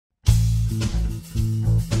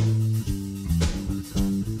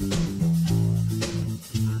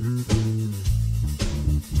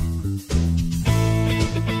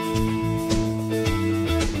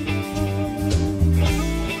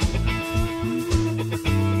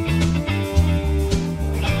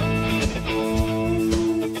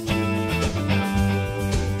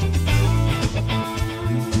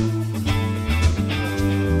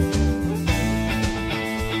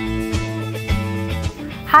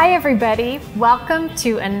Hi everybody, welcome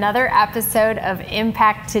to another episode of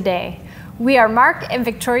Impact Today. We are Mark and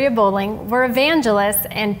Victoria Bowling. We're evangelists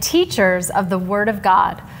and teachers of the Word of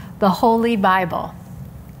God, the Holy Bible.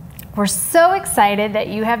 We're so excited that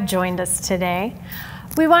you have joined us today.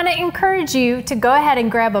 We want to encourage you to go ahead and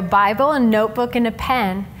grab a Bible, a notebook, and a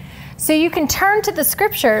pen so you can turn to the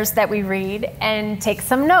scriptures that we read and take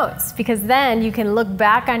some notes, because then you can look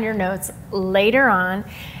back on your notes later on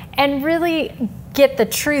and really get the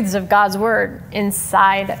truths of God's Word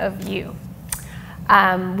inside of you.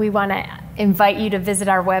 We want to invite you to visit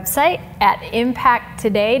our website at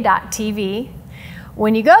impacttoday.tv.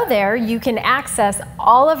 When you go there, you can access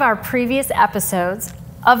all of our previous episodes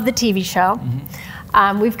of the TV show.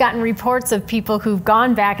 We've gotten reports of people who've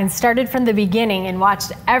gone back and started from the beginning and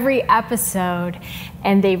watched every episode,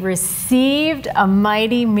 and they received a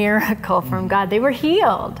mighty miracle from God. They were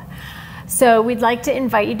healed. So we'd like to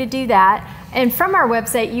invite you to do that. And from our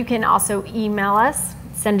website, you can also email us,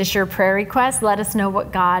 send us your prayer requests, let us know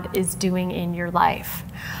what God is doing in your life.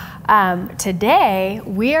 Today,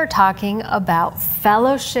 we are talking about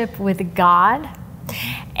fellowship with God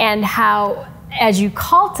and how, as you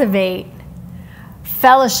cultivate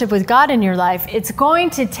fellowship with God in your life, it's going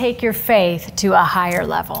to take your faith to a higher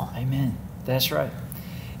level. Amen. That's right.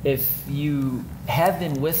 If you have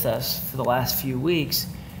been with us for the last few weeks,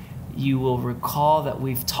 you will recall that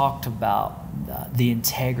we've talked about the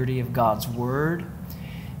integrity of God's Word.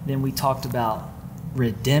 Then we talked about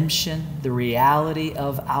redemption, the reality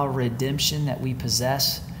of our redemption that we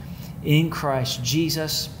possess in Christ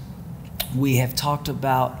Jesus. We have talked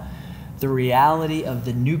about the reality of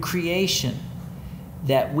the new creation,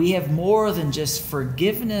 that we have more than just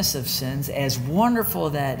forgiveness of sins, as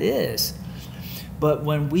wonderful that is. But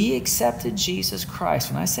when we accepted Jesus Christ,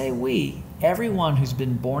 when I say we, everyone who's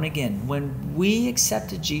been born again, when we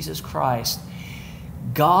accepted Jesus Christ,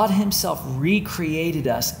 God Himself recreated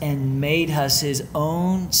us and made us His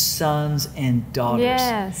own sons and daughters.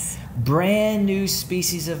 Yes. Brand new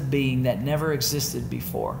species of being that never existed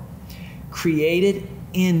before, created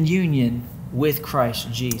in union with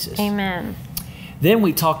Christ Jesus. Amen. Then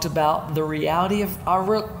we talked about the reality of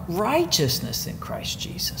our righteousness in Christ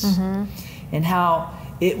Jesus, and how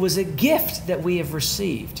it was a gift that we have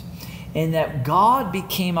received, and that God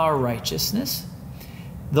became our righteousness.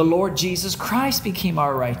 The Lord Jesus Christ became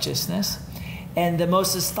our righteousness. And the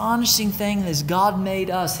most astonishing thing is God made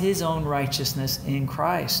us His own righteousness in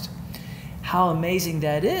Christ. How amazing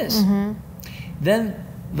that is. Then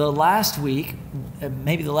the last week,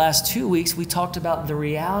 maybe the last 2 weeks, we talked about the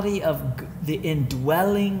reality of the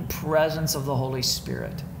indwelling presence of the Holy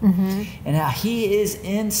Spirit. And how He is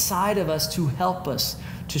inside of us to help us,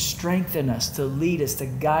 to strengthen us, to lead us, to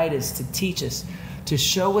guide us, to teach us, to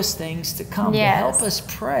show us things to come, to help us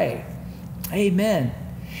pray. Amen.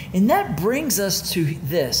 And that brings us to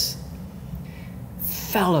this: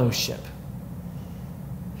 fellowship.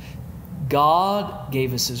 God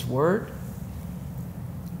gave us His Word.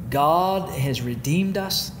 God has redeemed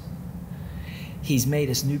us. He's made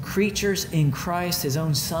us new creatures in Christ, His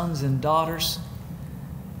own sons and daughters.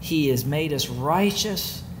 He has made us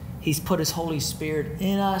righteous. He's put His Holy Spirit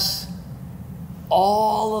in us.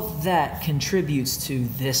 All of that contributes to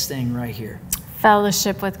this thing right here.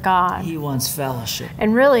 Fellowship with God. He wants fellowship.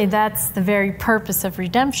 And really, that's the very purpose of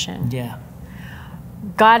redemption. Yeah.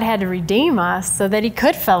 God had to redeem us so that He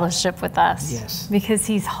could fellowship with us. Yes. Because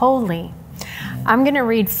He's holy. I'm going to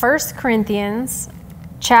read 1 Corinthians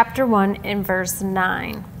chapter 1 and verse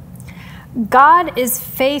 9. God is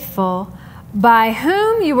faithful, by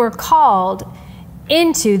whom you were called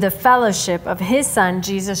into the fellowship of His Son,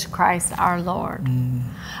 Jesus Christ our Lord.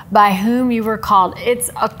 By whom you were called. It's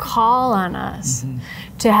a call on us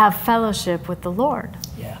to have fellowship with the Lord.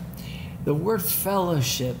 Yeah. The word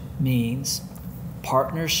fellowship means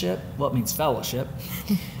partnership. Well, it means fellowship.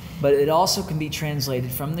 But it also can be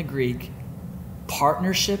translated from the Greek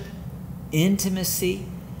partnership, intimacy,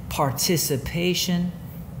 participation,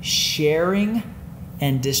 sharing,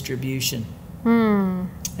 and distribution.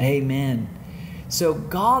 Amen. So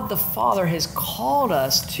God the Father has called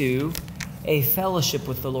us to a fellowship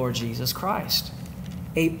with the Lord Jesus Christ,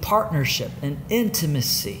 a partnership, an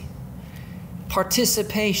intimacy,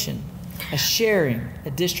 participation. a sharing,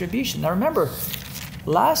 a distribution. Now remember,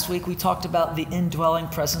 last week we talked about the indwelling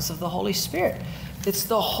presence of the Holy Spirit. It's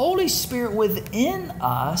the Holy Spirit within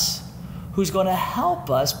us who's going to help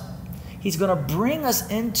us. He's going to bring us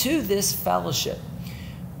into this fellowship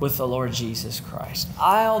with the Lord Jesus Christ.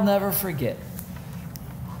 I'll never forget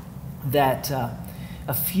that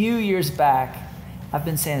a few years back, I've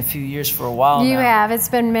been saying a few years for a while now. You have. It's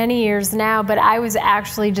been many years now, but I was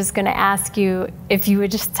actually just going to ask you if you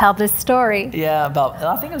would just tell this story. Yeah,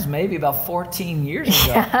 I think it was maybe about 14 years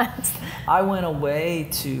ago. Yes. I went away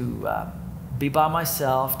to be by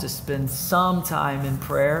myself, to spend some time in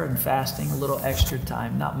prayer and fasting, a little extra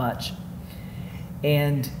time, not much.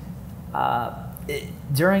 And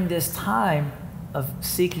during this time of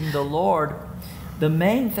seeking the Lord, the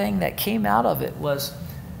main thing that came out of it was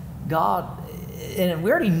God, and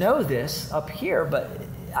we already know this up here, but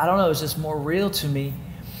I don't know, it's just more real to me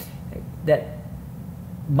that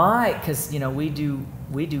because we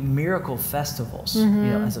do miracle festivals,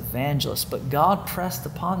 as evangelists, but God pressed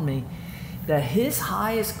upon me that His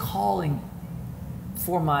highest calling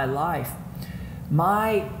for my life,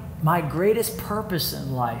 my greatest purpose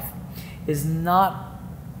in life, is not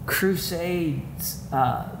crusades,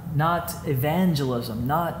 not evangelism,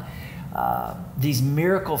 not these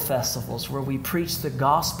miracle festivals where we preach the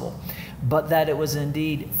gospel, but that it was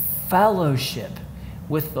indeed fellowship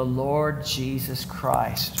with the Lord Jesus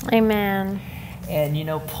Christ. Amen. And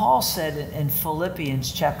Paul said in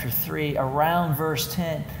Philippians chapter 3, around verse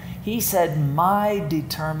 10, he said, "My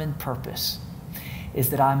determined purpose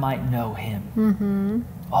is that I might know Him." Mm-hmm.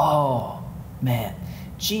 Oh, man.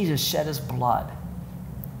 Jesus shed His blood.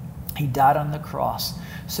 He died on the cross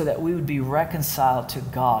so that we would be reconciled to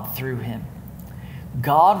God through Him.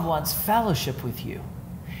 God wants fellowship with you.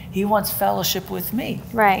 He wants fellowship with me.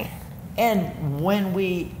 Right. And when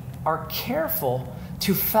we are careful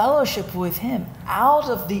to fellowship with Him, out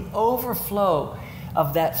of the overflow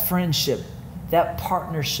of that friendship, that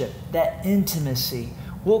partnership, that intimacy,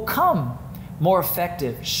 will come more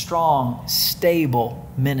effective, strong, stable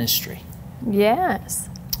ministry. Yes.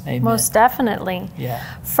 Amen. Most definitely. Yeah.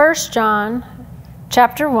 1 John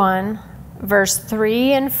chapter 1, verse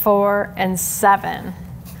 3 and 4 and 7.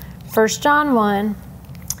 1 John 1,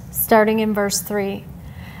 starting in verse 3.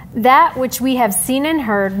 That which we have seen and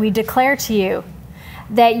heard we declare to you,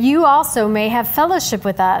 that you also may have fellowship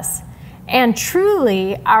with us. And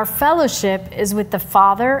truly our fellowship is with the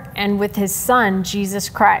Father and with His Son, Jesus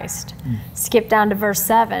Christ. Skip down to verse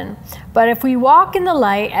 7. But if we walk in the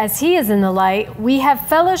light as He is in the light, we have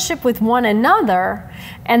fellowship with one another,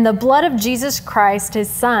 and the blood of Jesus Christ, His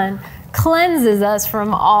Son, cleanses us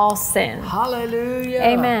from all sin. Hallelujah.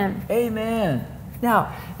 Amen. Amen.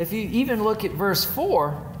 Now, if you even look at verse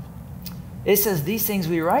 4, it says, "These things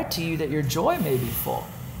we write to you that your joy may be full."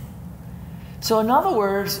 So in other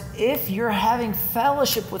words, if you're having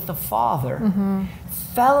fellowship with the Father,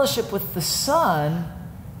 fellowship with the Son,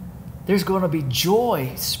 there's going to be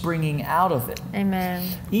joy springing out of it. Amen.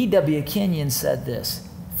 E.W. Kenyon said this: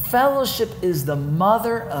 "Fellowship is the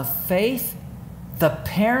mother of faith, the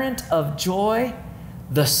parent of joy,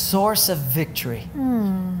 the source of victory."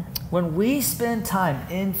 When we spend time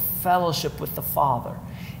in fellowship with the Father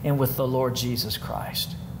and with the Lord Jesus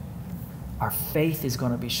Christ, our faith is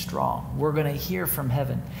going to be strong. We're going to hear from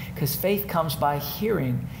heaven, because faith comes by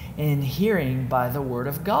hearing, and hearing by the Word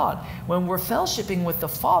of God. When we're fellowshipping with the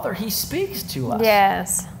Father, He speaks to us.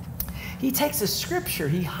 Yes. He takes a scripture,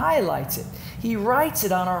 He highlights it, He writes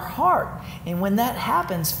it on our heart. And when that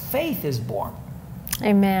happens, faith is born.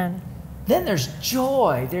 Amen. Then there's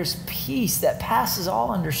joy, there's peace that passes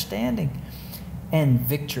all understanding, and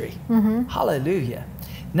victory. Hallelujah.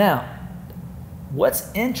 Now, what's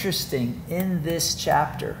interesting in this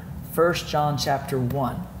chapter, 1 John chapter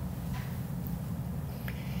 1,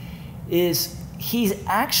 is he's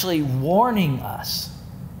actually warning us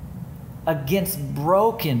against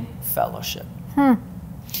broken fellowship.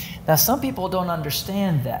 Now, some people don't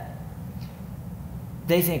understand that.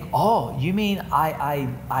 They think, oh, you mean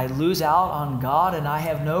I lose out on God and I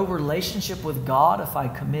have no relationship with God if I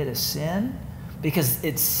commit a sin? Because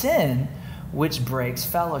it's sin which breaks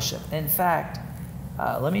fellowship. In fact,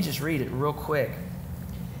 let me just read it real quick.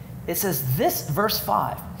 It says this, verse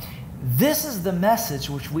 5, "This is the message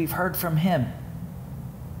which we've heard from Him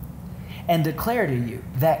and declare to you,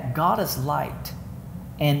 that God is light,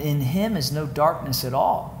 and in Him is no darkness at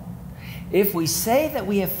all. If we say that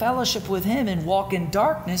we have fellowship with Him and walk in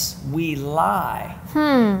darkness, we lie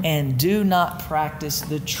and do not practice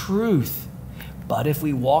the truth. But if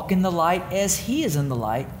we walk in the light as He is in the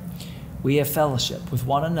light, we have fellowship with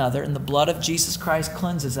one another, and the blood of Jesus Christ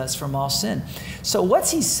cleanses us from all sin. So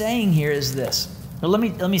what's he saying here is this. Well,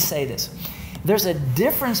 let me say this. There's a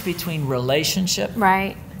difference between relationship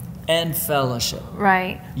and fellowship.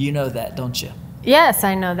 Right. You know that, don't you? Yes,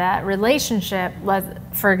 I know that. Relationship,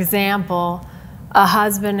 for example, a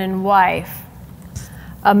husband and wife,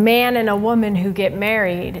 a man and a woman who get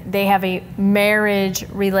married, they have a marriage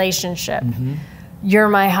relationship. You're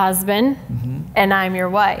my husband, and I'm your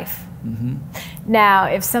wife. Now,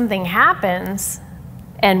 if something happens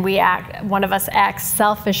and one of us acts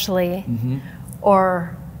selfishly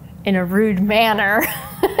or in a rude manner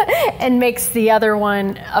and makes the other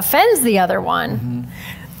one, offends the other one,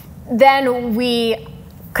 then we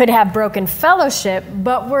could have broken fellowship,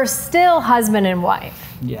 but we're still husband and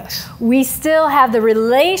wife. Yes. We still have the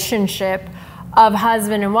relationship of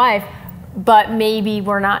husband and wife, but maybe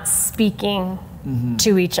we're not speaking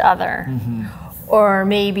to each other. Or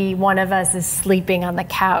maybe one of us is sleeping on the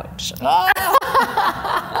couch.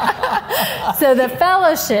 So the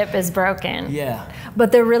fellowship is broken. Yeah.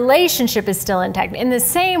 But the relationship is still intact. In the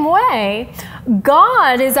same way,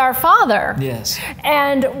 God is our Father. Yes.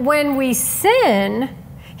 And when we sin,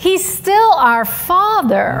 He's still our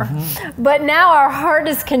Father, but now our heart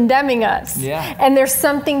is condemning us. Yeah. And there's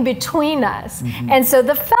something between us. And so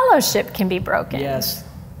the fellowship can be broken. Yes,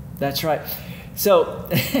 that's right. So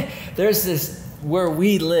there's this, where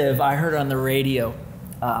we live, I heard on the radio,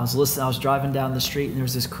 I was driving down the street, and there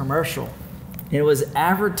was this commercial. And it was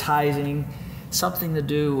advertising something to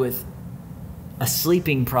do with a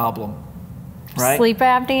sleeping problem, right? Sleep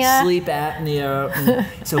apnea? Sleep apnea. And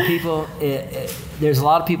so people, there's a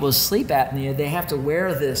lot of people with sleep apnea. They have to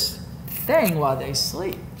wear this thing while they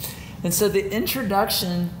sleep. And so the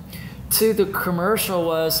introduction to the commercial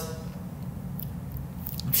was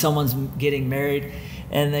someone's getting married,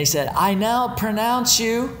 and they said, "I now pronounce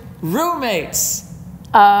you roommates."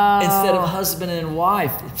 Instead of husband and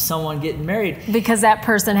wife, if someone getting married. Because that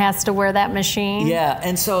person has to wear that machine. Yeah,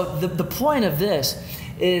 and so the point of this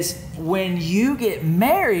is when you get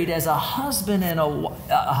married as a husband and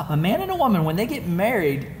a man and a woman, when they get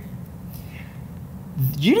married,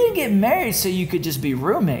 you didn't get married so you could just be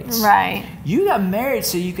roommates. Right. You got married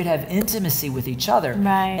so you could have intimacy with each other.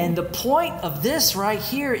 Right. And the point of this right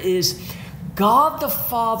here is God the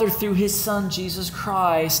Father, through His Son, Jesus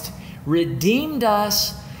Christ, redeemed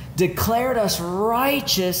us, declared us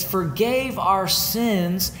righteous, forgave our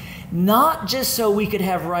sins, not just so we could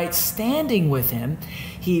have right standing with Him.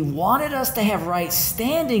 He wanted us to have right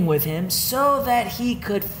standing with Him so that He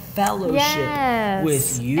could fellowship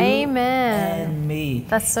with you and me.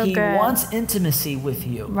 That's so good. He wants intimacy with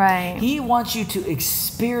you. Right. He wants you to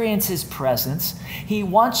experience His presence. He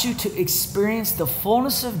wants you to experience the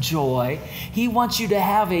fullness of joy. He wants you to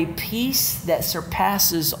have a peace that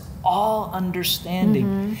surpasses all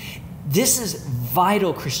understanding. This is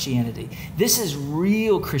vital Christianity. This is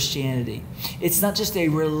real Christianity. It's not just a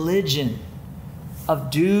religion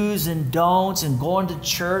of do's and don'ts and going to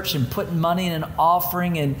church and putting money in an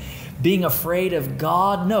offering and being afraid of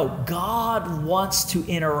God. No, God wants to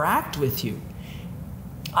interact with you.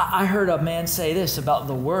 I heard a man say this about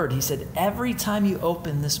the Word. He said, every time you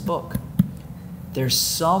open this book, there's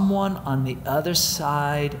someone on the other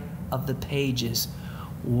side of the pages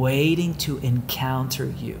waiting to encounter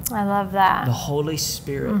you. I love that. The Holy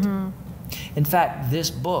Spirit. In fact,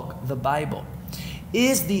 this book, the Bible,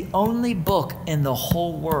 is the only book in the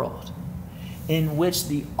whole world in which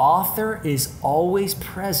the author is always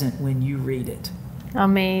present when you read it.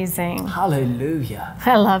 Amazing. Hallelujah.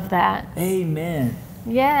 I love that. Amen.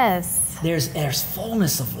 Yes. There's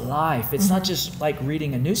fullness of life. It's not just like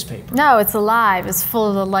reading a newspaper. No, it's alive. It's full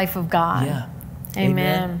of the life of God. Yeah.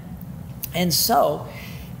 Amen. And so,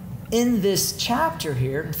 in this chapter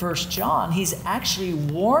here, in 1 John, he's actually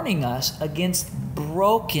warning us against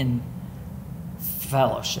broken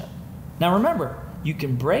fellowship. Now remember, you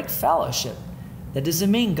can break fellowship. That doesn't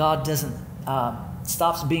mean God doesn't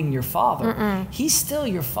stops being your father. He's still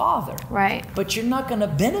your father. Right. But you're not going to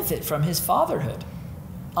benefit from His fatherhood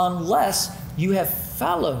unless you have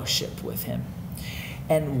fellowship with Him.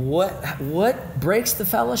 And what breaks the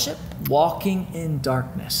fellowship? Walking in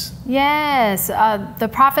darkness. Yes. The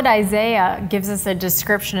prophet Isaiah gives us a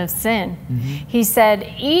description of sin. He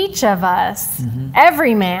said, each of us,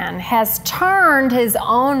 every man, has turned his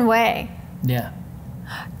own way. Yeah.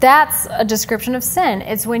 That's a description of sin.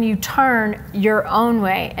 It's when you turn your own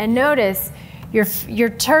way. And notice, you're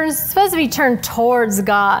supposed to be turned towards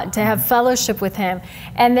God, to have fellowship with Him.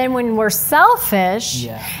 And then when we're selfish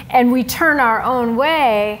and we turn our own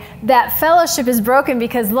way, that fellowship is broken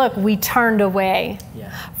because, look, we turned away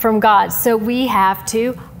from God. So we have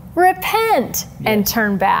to repent and Yes.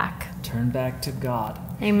 turn back. Turn back to God.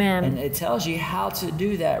 Amen. And it tells you how to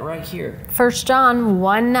do that right here. 1 John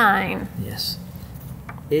 1:9. Yes.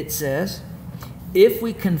 It says, if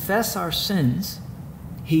we confess our sins,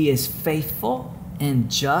 he is faithful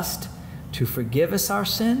and just to forgive us our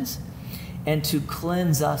sins and to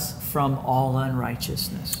cleanse us from all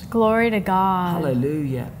unrighteousness. Glory to God.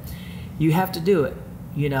 Hallelujah. You have to do it.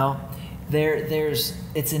 You know,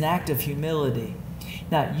 it's an act of humility.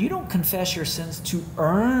 Now, you don't confess your sins to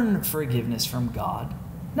earn forgiveness from God.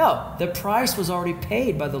 No, the price was already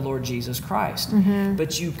paid by the Lord Jesus Christ.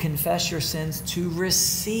 But you confess your sins to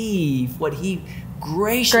receive what he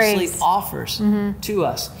graciously offers to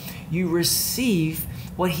us. You receive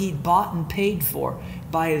what he bought and paid for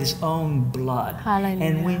by his own blood. Hallelujah.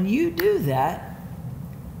 And when you do that,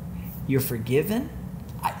 you're forgiven.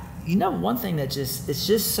 You know, one thing that it's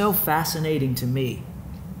just so fascinating to me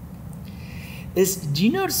is, do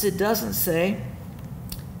you notice it doesn't say,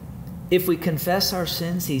 if we confess our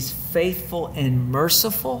sins, he's faithful and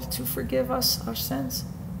merciful to forgive us our sins?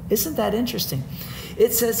 Isn't that interesting?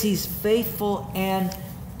 It says he's faithful and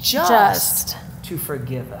just to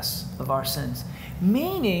forgive us of our sins.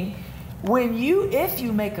 Meaning, if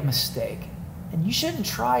you make a mistake, and you shouldn't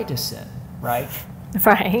try to sin, right?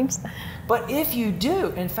 Right. But if you do,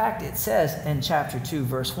 in fact, it says in chapter 2,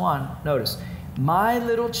 verse 1, notice, my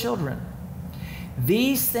little children,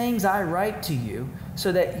 these things I write to you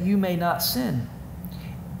so that you may not sin.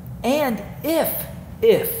 And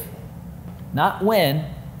if, not when,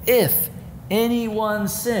 if anyone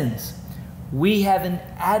sins, we have an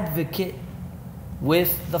advocate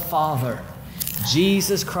with the Father,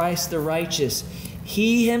 Jesus Christ the righteous.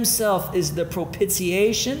 He himself is the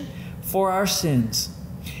propitiation for our sins,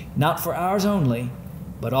 not for ours only,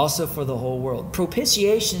 but also for the whole world.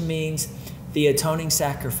 Propitiation means the atoning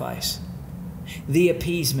sacrifice, the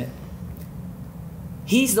appeasement.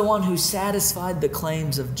 He's the one who satisfied the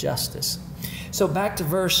claims of justice. So back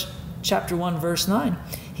to chapter 1, verse 9.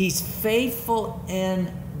 He's faithful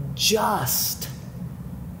and just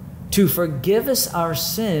to forgive us our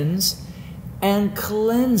sins and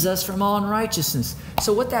cleanse us from all unrighteousness.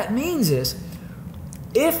 So what that means is,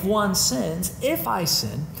 if one sins, if I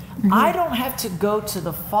sin, I don't have to go to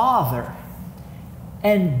the Father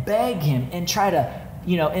and beg him and try to,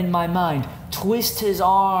 in my mind, twist his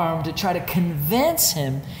arm to try to convince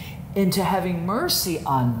him into having mercy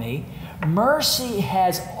on me. Mercy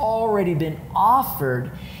has already been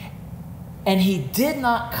offered, and he did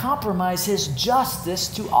not compromise his justice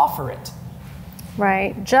to offer it.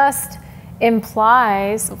 Right. Just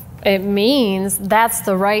implies, it means that's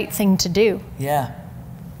the right thing to do. Yeah.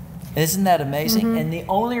 Isn't that amazing? And the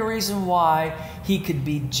only reason why he could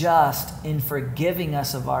be just in forgiving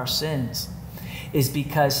us of our sins is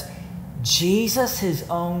because Jesus, his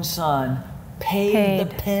own son, paid the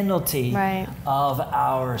penalty of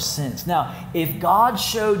our sins. Now, if God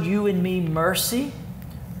showed you and me mercy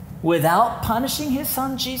without punishing his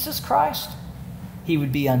son, Jesus Christ, he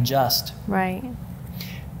would be unjust. Right.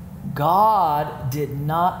 God did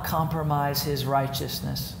not compromise his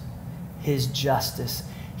righteousness, his justice.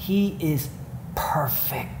 He is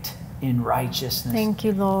perfect in righteousness. Thank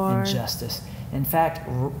you, Lord. And justice. In fact,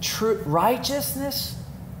 righteousness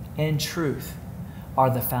and truth are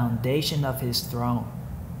the foundation of his throne.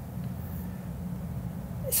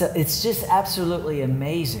 So it's just absolutely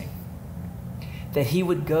amazing that he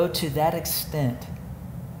would go to that extent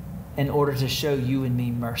in order to show you and me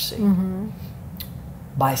mercy.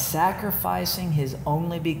 By sacrificing his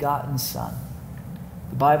only begotten son.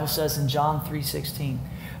 The Bible says in John 3:16,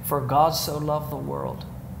 for God so loved the world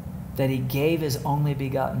that he gave his only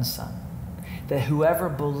begotten son, that whoever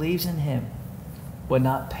believes in him would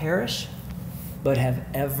not perish, but have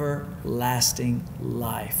everlasting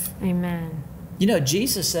life. Amen.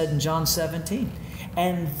 Jesus said in John 17,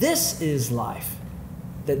 and this is life,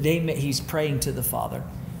 that he's praying to the Father.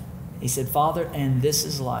 He said, Father, and this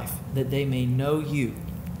is life, that they may know you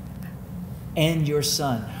and your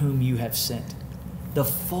Son, whom you have sent. The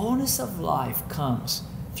fullness of life comes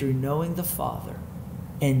through knowing the Father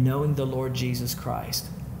and knowing the Lord Jesus Christ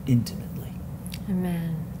intimately.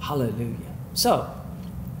 Amen. Hallelujah. So,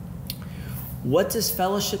 what does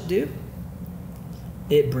fellowship do?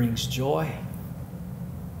 It brings joy.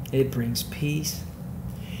 It brings peace.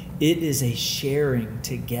 It is a sharing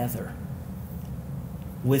together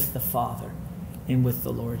with the Father and with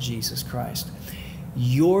the Lord Jesus Christ.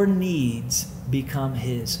 Your needs become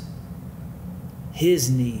his.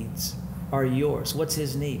 His needs are yours. What's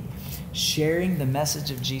his need? Sharing the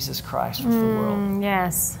message of Jesus Christ with the world.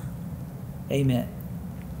 Yes. Amen.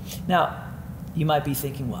 Now, You might be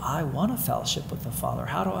thinking, well, I want a fellowship with the Father.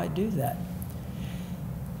 How do I do that?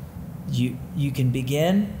 You can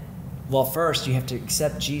begin, well, first you have to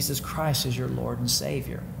accept Jesus Christ as your Lord and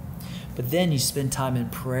Savior. But then you spend time in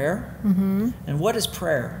prayer. And what is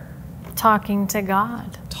prayer? Talking to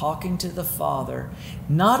God. Talking to the Father,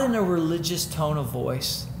 not in a religious tone of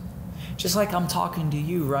voice, just like I'm talking to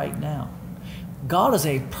you right now. God is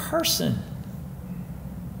a person,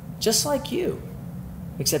 just like you,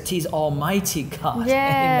 except He's Almighty God.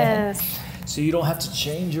 Yes. Amen. So you don't have to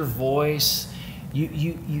change your voice.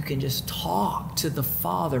 You can just talk to the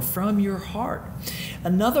Father from your heart.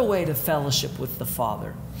 Another way to fellowship with the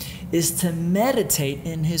Father is to meditate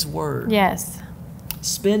in His Word. Yes.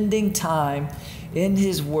 Spending time in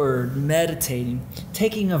His Word, meditating,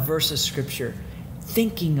 taking a verse of Scripture,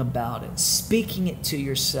 thinking about it, speaking it to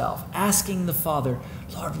yourself, asking the Father,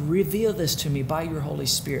 Lord, reveal this to me by your Holy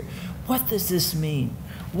Spirit. What does this mean?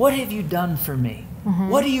 What have you done for me?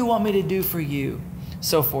 What do you want me to do for you?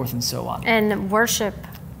 So forth and so on. And worship.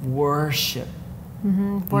 Worship.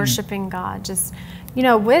 Worshiping God. Just,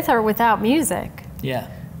 with or without music. Yeah.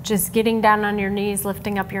 Just getting down on your knees,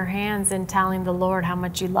 lifting up your hands and telling the Lord how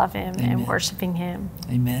much you love Him. Amen. And worshiping Him.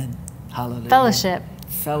 Amen. Hallelujah. Fellowship.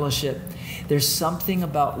 Fellowship. There's something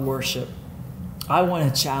about worship. I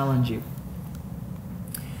want to challenge you.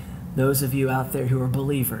 Those of you out there who are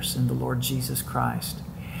believers in the Lord Jesus Christ,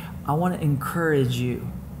 I want to encourage you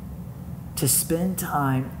to spend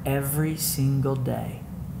time every single day.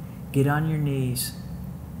 Get on your knees.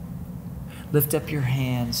 Lift up your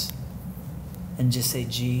hands and just say,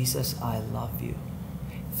 Jesus, I love you.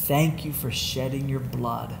 Thank you for shedding your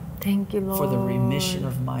blood. Thank you, Lord. For the remission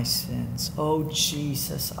of my sins. Oh,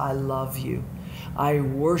 Jesus, I love you. I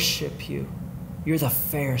worship you. You're the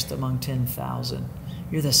fairest among 10,000.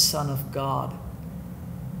 You're the Son of God.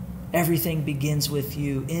 Everything begins with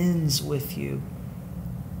you, ends with you.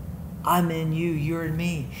 I'm in you, you're in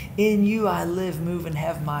me. In you I live, move, and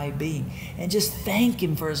have my being. And just thank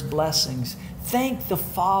Him for His blessings. Thank the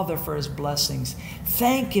Father for His blessings.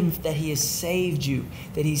 Thank Him that He has saved you,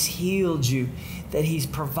 that He's healed you, that He's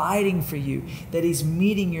providing for you, that He's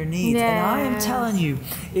meeting your needs. Yes. And I am telling you,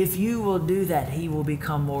 if you will do that, He will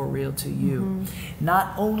become more real to you.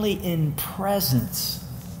 Not only in presence,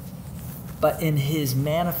 but in His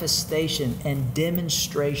manifestation and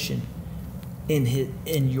demonstration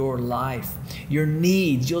in your life. Your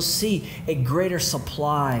needs, you'll see a greater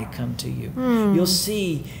supply come to you. You'll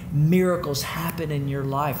see miracles happen in your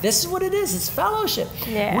life. This is what it is. It's fellowship.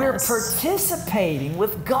 Yes. We're participating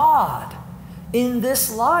with God in this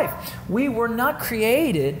life. We were not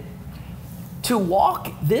created to walk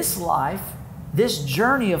this life, this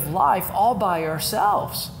journey of life, all by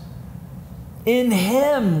ourselves. In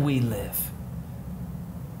Him we live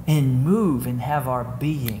and move and have our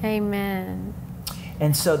being. Amen.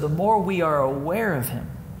 And so the more we are aware of Him,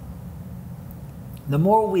 the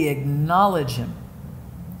more we acknowledge Him,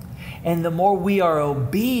 and the more we are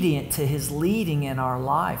obedient to His leading in our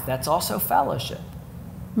life, that's also fellowship.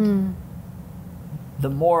 The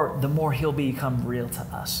more He'll become real to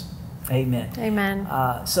us. Amen. Amen.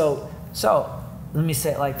 So let me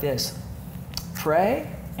say it like this.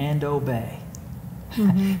 Pray and obey.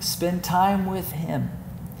 Spend time with Him.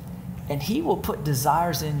 And He will put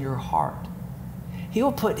desires in your heart. He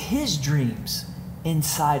will put His dreams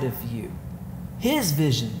inside of you. His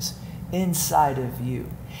visions inside of you.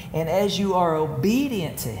 And as you are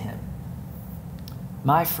obedient to Him,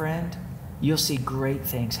 my friend, you'll see great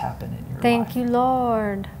things happen in your life. Thank you,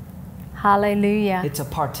 Lord. Hallelujah. It's a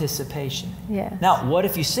participation. Yes. Now, what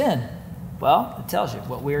if you sin? Well, it tells you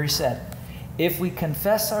what we already said. If we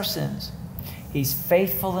confess our sins, He's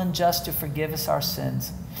faithful and just to forgive us our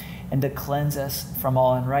sins and to cleanse us from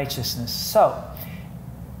all unrighteousness. So,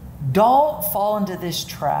 don't fall into this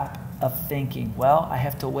trap of thinking, well, I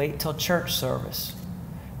have to wait till church service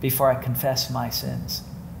before I confess my sins.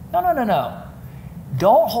 No.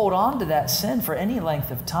 Don't hold on to that sin for any length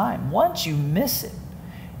of time. Once you miss it,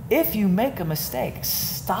 if you make a mistake,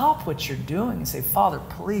 stop what you're doing and say, Father,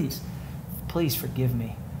 please forgive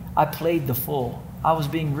me. I played the fool. I was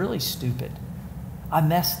being really stupid. I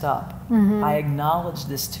messed up. I acknowledge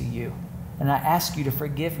this to you, and I ask you to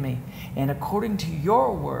forgive me. And according to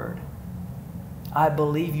your word, I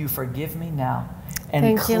believe you forgive me now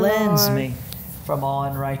and cleanse me from all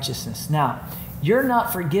unrighteousness. Now, you're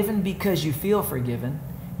not forgiven because you feel forgiven.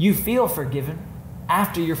 You feel forgiven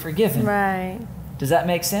after you're forgiven. Right. Does that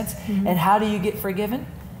make sense? And how do you get forgiven?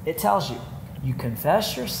 It tells you. You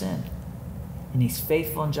confess your sin, and He's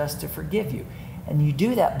faithful and just to forgive you. And you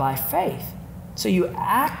do that by faith. So you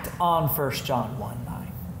act on 1 John 1:9.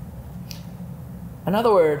 In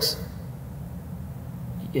other words,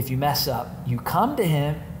 if you mess up, you come to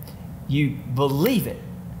him, you believe it.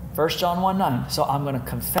 1 John 1:9. So I'm going to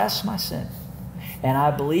confess my sin. And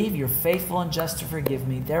I believe you're faithful and just to forgive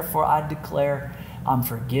me. Therefore, I declare I'm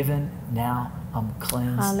forgiven now. I'm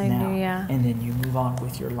cleansed Hallelujah. now. And then you move on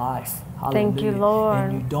with your life. Hallelujah. Thank you,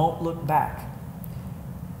 Lord. And you don't look back.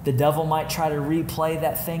 The devil might try to replay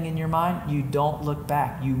that thing in your mind. You don't look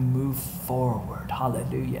back. You move forward.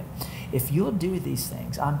 Hallelujah. If you'll do these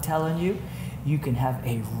things, I'm telling you, you can have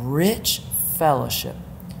a rich fellowship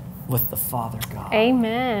with the Father God.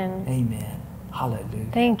 Amen. Amen.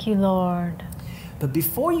 Hallelujah. Thank you, Lord. But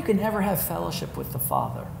before you can ever have fellowship with the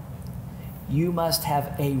Father, you must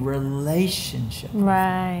have a relationship.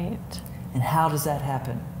 Right. And how does that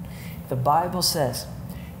happen? The Bible says,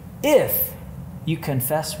 if you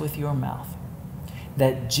confess with your mouth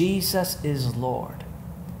that Jesus is Lord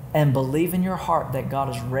and believe in your heart that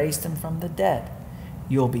God has raised him from the dead,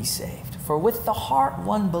 you'll be saved. For with the heart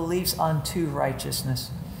one believes unto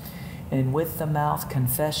righteousness, and with the mouth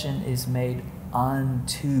confession is made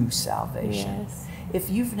unto salvation. Yes. If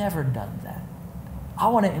you've never done that, I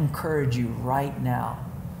want to encourage you right now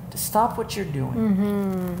to stop what you're doing.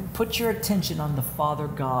 Mm-hmm. Put your attention on the Father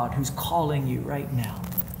God who's calling you right now.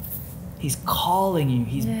 He's calling you.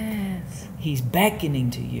 He's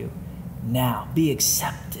beckoning to you. Now, be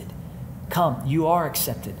accepted. Come, you are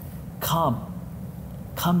accepted. Come.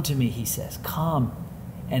 Come to me, he says. Come,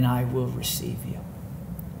 and I will receive you.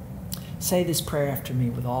 Say this prayer after me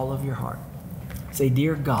with all of your heart. Say,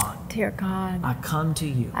 dear God. Dear God. I come to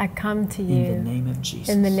you. I come to you. In the name of Jesus.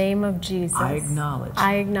 In the name of Jesus. I acknowledge.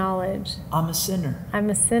 I acknowledge. I'm a sinner. I'm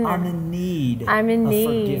a sinner. I'm in need. I'm in of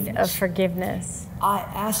need forgiveness. of forgiveness. I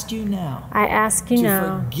ask you now. I ask you to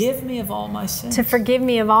now. forgive me of all my sins. To forgive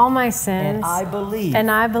me of all my sins. And I believe.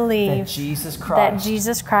 That Jesus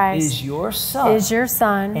Christ. is your Son. Is your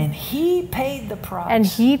Son. And He paid the price. And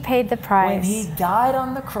He paid the price. When He died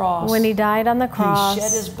on the cross. When He died on the cross. He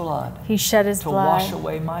shed His blood. He shed His blood. To wash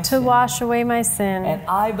away my sin. To wash away my sin. And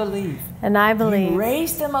I believe. And I believe. You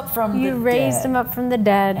raised Him up from the dead. You raised Him up from the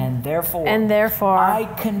dead. And therefore. I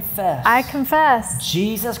confess. I confess.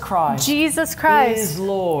 Jesus Christ. Is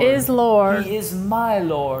Lord. Is Lord. He is my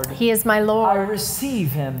Lord. He is my Lord. I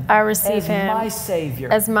receive Him. As my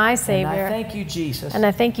Savior. As my Savior. And I thank you, Jesus. And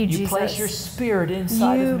I thank you, Jesus. You place your Spirit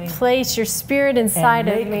inside of me. You place your Spirit inside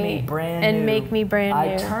of me. And make me brand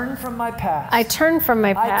new. I turn from my past. I turn from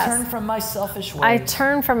my past. I turn from my selfish ways. I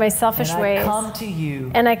turn from my selfish ways. I come to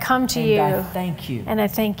you. And I come to you. And I thank you. And I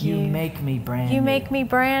thank you. You make me brand new. You make me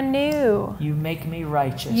brand new. You make me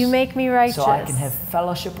righteous. You make me righteous. So I can have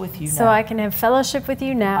fellowship with you now. So I can have fellowship with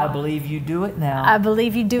you now. I believe you do it now. I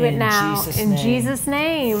believe you do it now. In Jesus'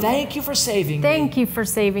 name. Thank you for saving me. Thank you for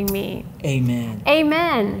saving me. Amen.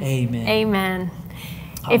 Amen. Amen. Amen.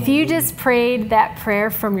 If you just prayed that prayer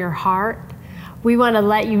from your heart, we want to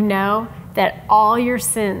let you know that all your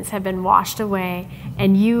sins have been washed away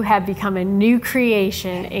and you have become a new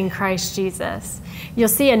creation in Christ Jesus. You'll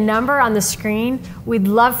see a number on the screen. We'd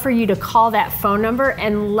love for you to call that phone number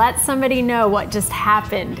and let somebody know what just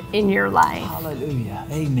happened in your life. Hallelujah.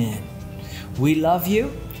 Amen. We love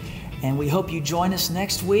you, and we hope you join us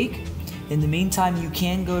next week. In the meantime, you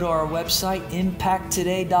can go to our website,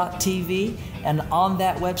 impacttoday.tv, and on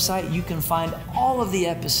that website, you can find all of the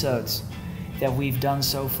episodes that we've done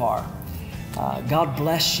so far. God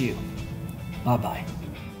bless you. Bye-bye.